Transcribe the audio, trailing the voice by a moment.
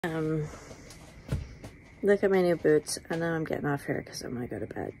Look at my new boots, and then I'm getting off here because I'm gonna go to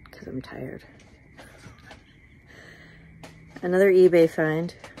bed because I'm tired. Another eBay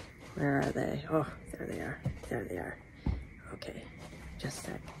find. Where are they? Oh, there they are. There they are. Okay, just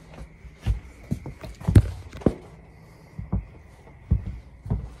a sec.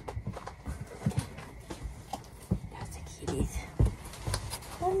 That's the kitties.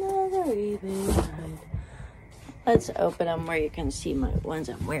 Another eBay find. Let's open them where you can see my ones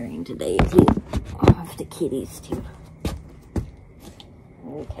I'm wearing today. Of the kitties too.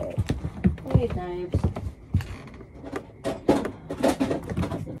 Okay. Wait, knives.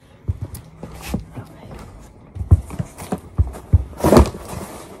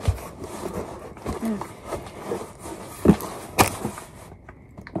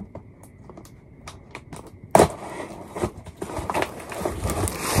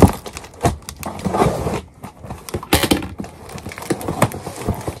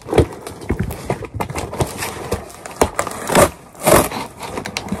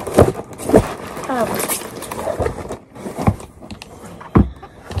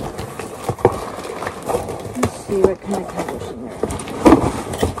 See what kind of condition they're in.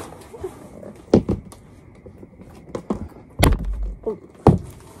 Oh.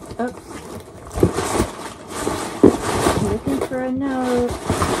 Oops. Looking for a note.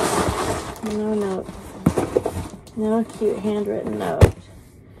 No note. No cute handwritten note.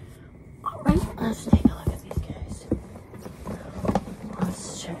 Alright, let's take a look at these guys.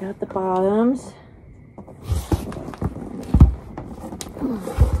 Let's check out the bottoms.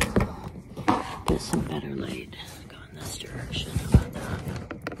 Get some better light. Go in this direction. How about that?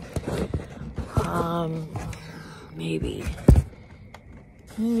 Maybe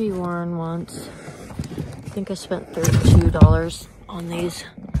worn once. I think I spent $32 on these.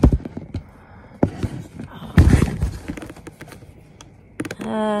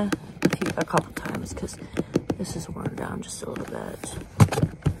 A couple times because this is worn down just a little bit.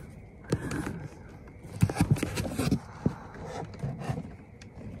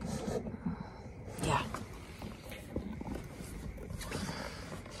 Yeah.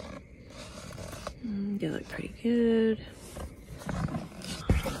 They look pretty good.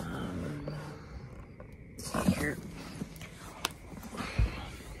 Let's see here.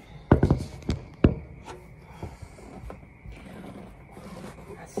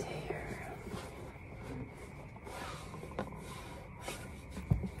 Let's see here.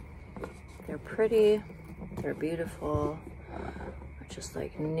 They're pretty. They're beautiful. They're just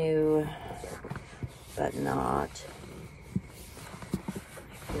like new, but not.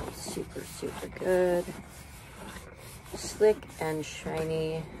 They feel super, super good. Slick and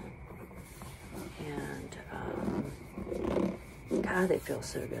shiny. And, God, they feel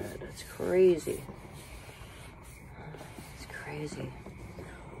so good. It's crazy. It's crazy.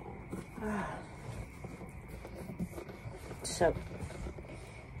 So,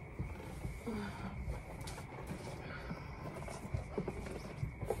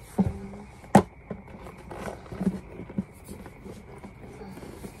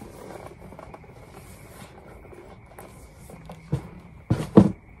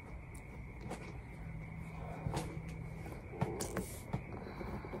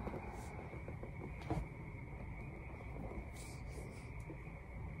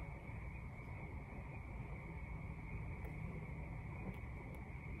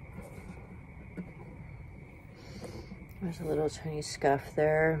 there's a little tiny scuff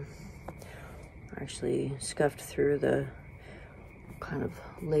there. Actually scuffed through the kind of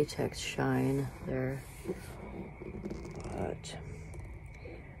latex shine there. But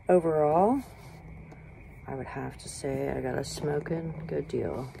overall, I would have to say I got a smoking good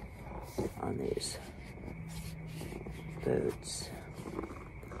deal on these boots.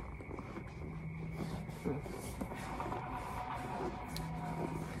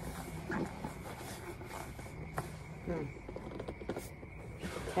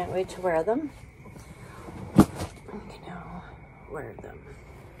 Can't wait to wear them. You know, wear them.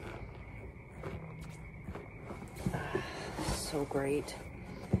 So great.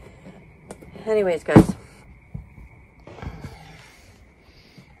 Anyways, guys,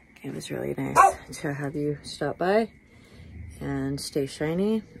 it was really nice to have you stop by and stay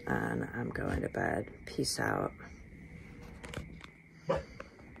shiny. And I'm going to bed. Peace out.